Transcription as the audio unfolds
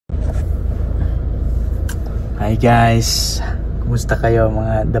Hi guys, kumusta kayo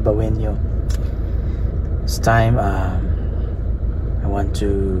mga Dabawenyo? This time I want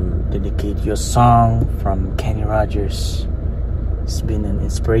to dedicate you a song from Kenny Rogers. It's been an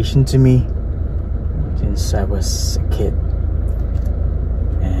inspiration to me since I was a kid.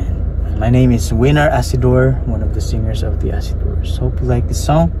 And my name is Winner Asidor, one of the singers of the Asidors. Hope you like this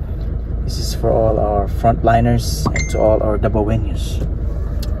song. This is for all our frontliners and to all our Dabawenyos.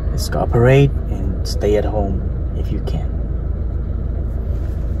 Let's cooperate and stay at home if you can.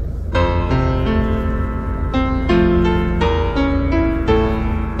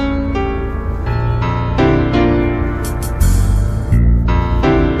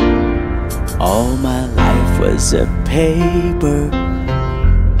 All my life was a paper,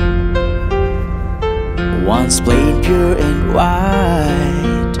 once plain, pure and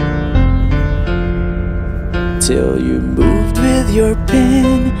white, till you moved with your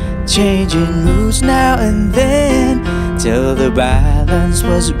pen, changing moods now and then, till the balance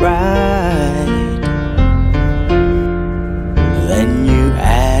was right. Then you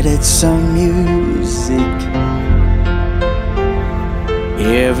added some music,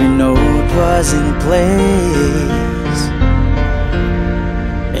 every note was in place,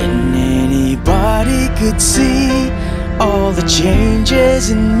 and anybody could see all the changes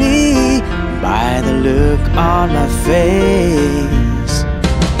in me by the look on my face.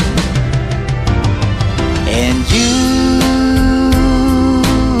 And you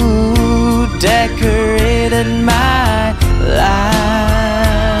decorated my life,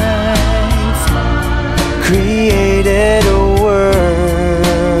 created a world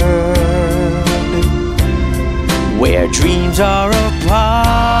where dreams are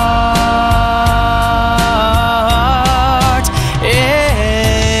apart.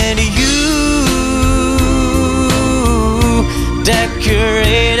 And you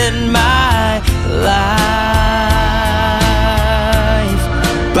decorated my life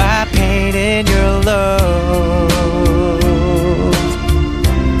by painting your love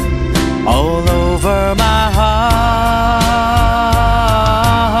all over my heart.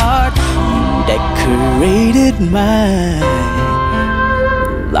 You decorated my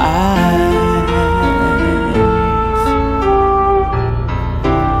life.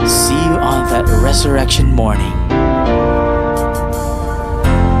 See you on that resurrection morning.